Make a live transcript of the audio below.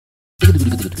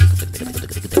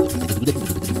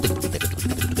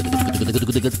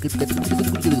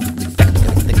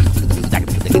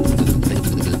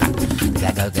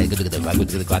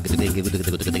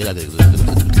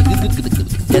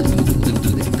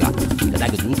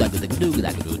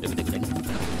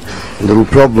Little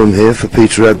problem here for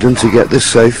Peter Ebdon to get this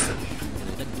safe.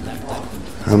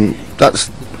 That's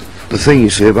the thing you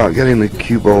see about getting the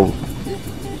cue ball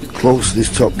close to this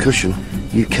top cushion.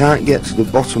 You can't get to the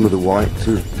bottom of the white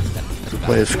to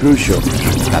play a screw shot.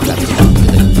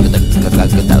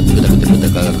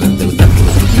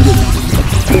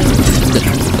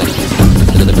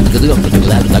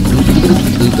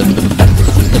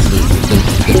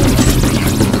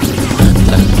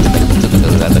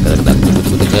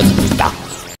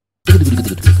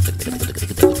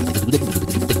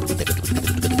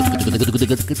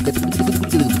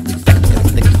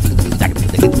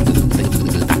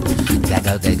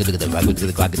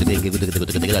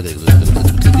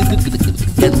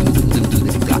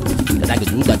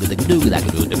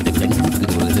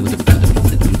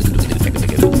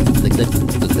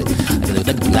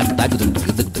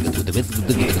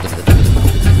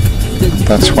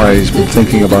 That's why he's been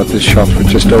thinking about this shot for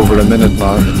just over a minute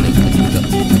now.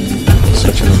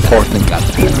 Such an important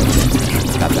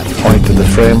point in the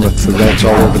frame with the reds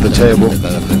all over the table.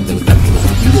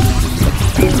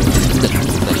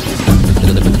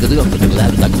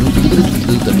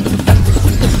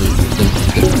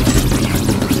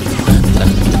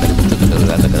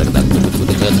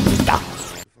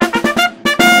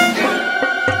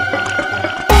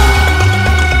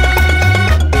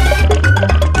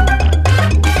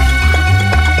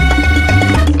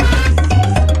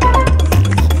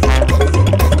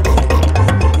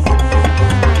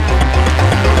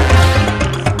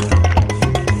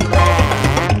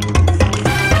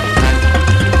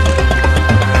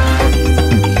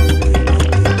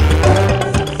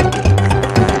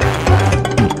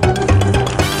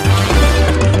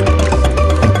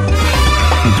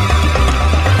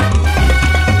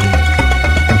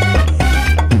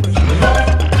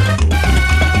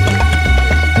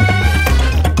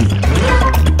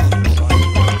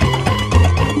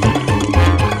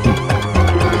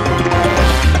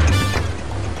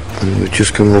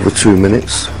 Just come over 2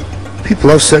 minutes. People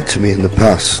have said to me in the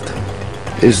past,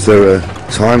 is there a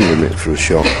time limit for a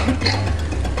shot?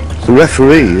 The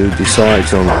referee who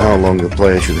decides on how long a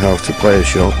player should have to play a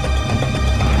shot.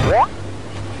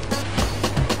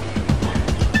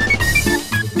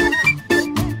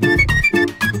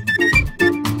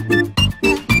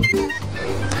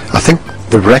 I think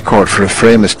the record for a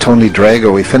frame is Tony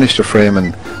Drago. He finished a frame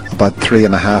in about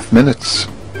 3.5 minutes.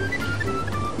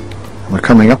 We're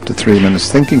coming up to 3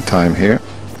 minutes thinking time here.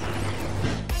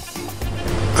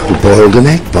 Could have boiled an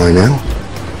egg by now.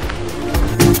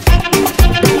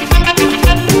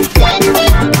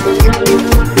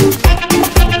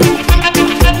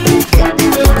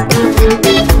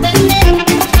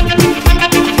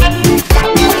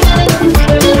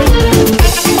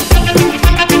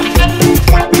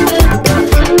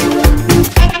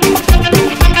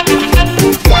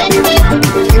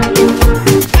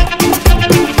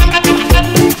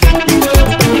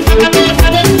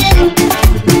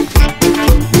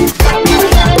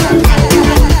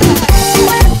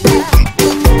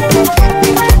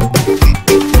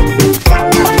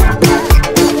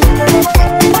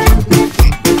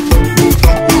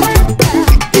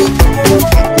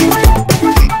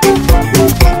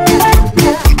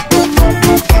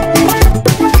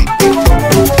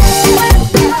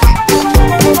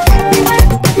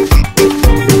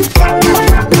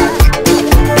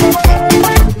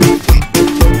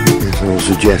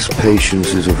 Yes,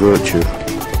 patience is a virtue,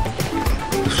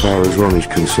 as far as Ronnie's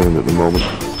concerned at the moment.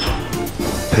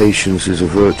 Patience is a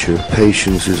virtue,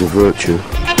 patience is a virtue.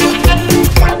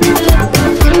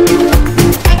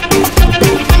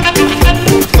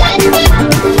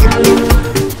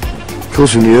 Of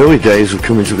course, in the early days of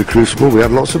coming to the Crucible, we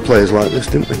had lots of players like this,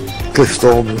 didn't we? Cliff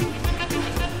Thorburn,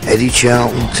 Eddie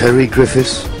Charlton, Terry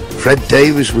Griffiths. Fred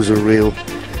Davis was a real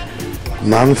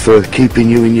man for keeping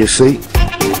you in your seat.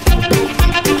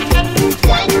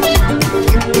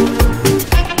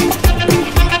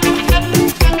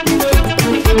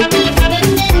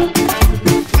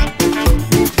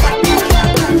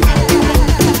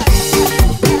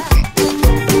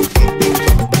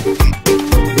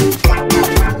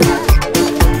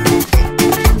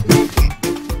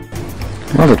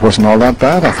 Well, it wasn't all that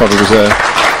bad. I thought it was a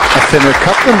thinner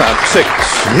cut than that. 6.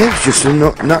 Yeah, it's just a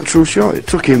natural shot. It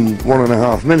took him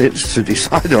 1.5 minutes to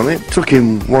decide on it. Took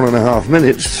him 1.5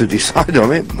 minutes to decide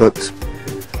on it, but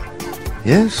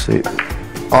yes,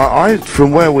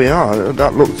 From where we are,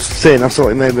 that looked thin. I thought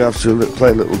he maybe have to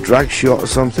play a little drag shot or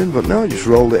something, but no, he just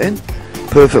rolled it in.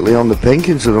 Perfectly on the pink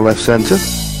into the left centre.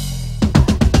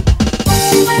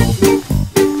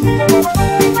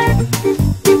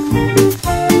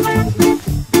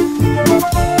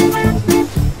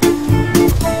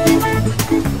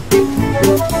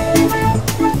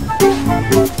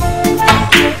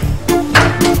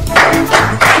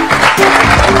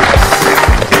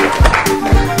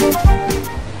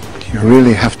 You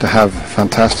really have to have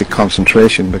fantastic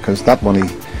concentration, because that one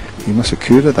he must have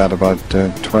cued at that about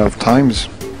 12 times.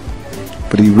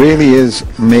 But he really is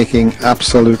making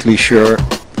absolutely sure.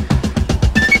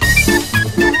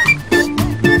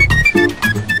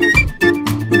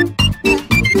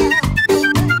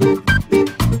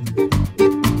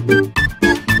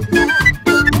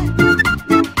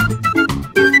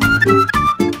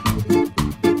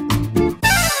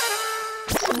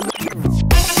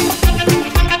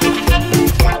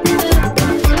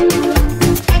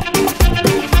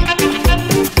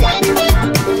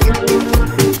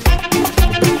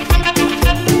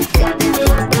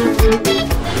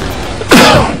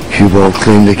 Cue ball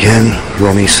cleaned again.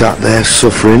 Ronnie sat there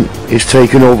suffering. He's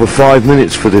taken over 5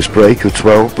 minutes for this break of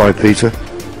 12 by Peter.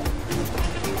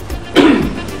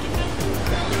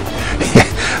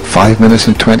 5 minutes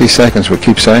and 20 seconds. We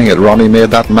keep saying it. Ronnie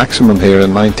made that maximum here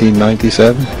in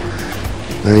 1997.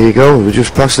 There you go. We're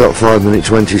just past that 5 minutes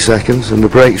 20 seconds and the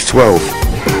break's 12.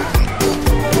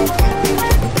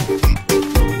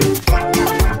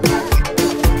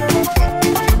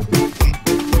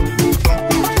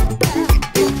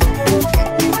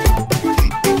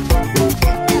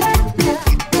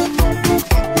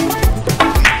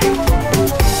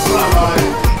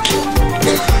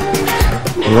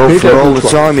 Well, for all the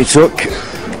time he took,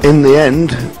 in the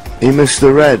end, he missed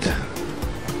the red.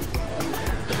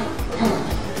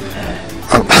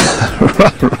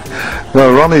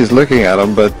 Well, Ronnie's looking at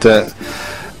him, but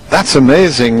that's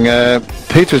amazing.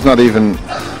 Peter's not even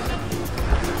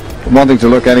wanting to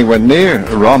look anywhere near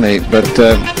Ronnie, but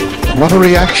what a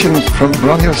reaction from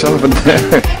Ronnie O'Sullivan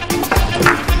there.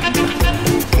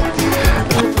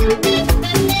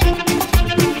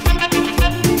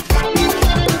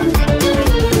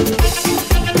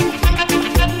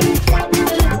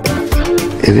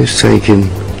 It is taking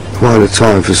quite a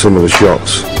time for some of the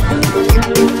shots.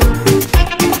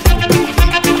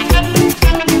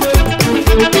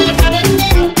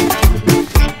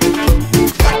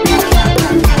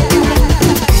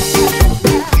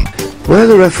 Where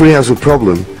the referee has a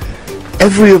problem,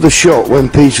 every other shot when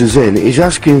Peter's in, he's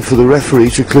asking for the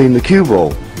referee to clean the cue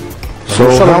ball. So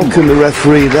how can the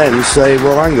referee then say,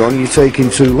 well, hang on, you're taking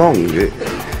too long?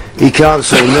 He can't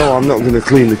say, no, I'm not going to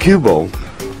clean the cue ball.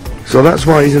 So that's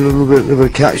why he's in a little bit of a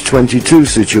catch-22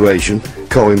 situation,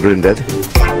 Colin Brinded.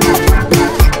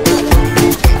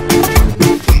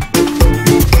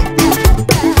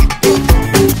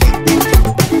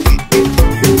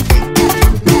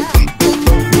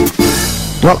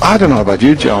 Well, I don't know about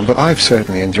you, John, but I've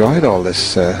certainly enjoyed all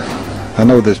this. I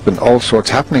know there's been all sorts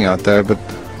happening out there, but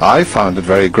I found it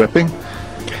very gripping.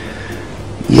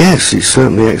 Yes, it's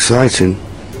certainly exciting.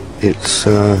 It's,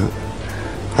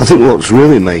 I think what's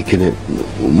really making it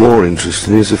more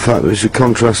interesting is the fact that it's a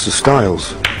contrast of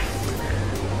styles.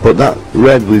 But that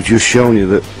red we've just shown you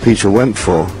that Peter went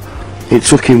for, it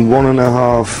took him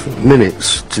 1.5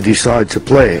 minutes to decide to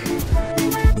play it.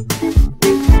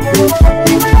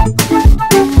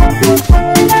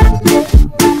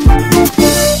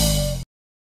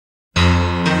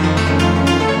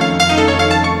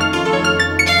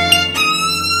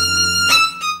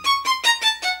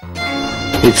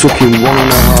 It took him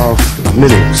 1.5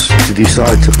 minutes to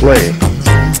decide to play it.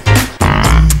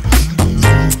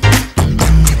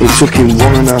 It took him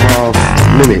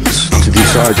 1.5 minutes to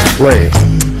decide to play it.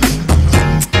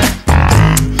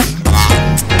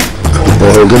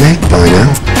 Boiled an egg by now.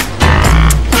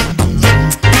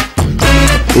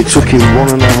 It took him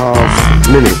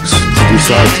 1.5 minutes to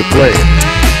decide to play it.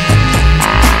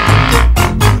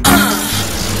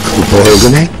 Boiled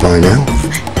an egg by now.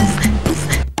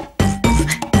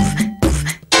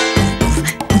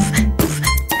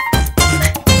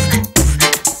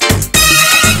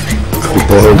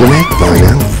 Boiled an egg by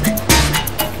now.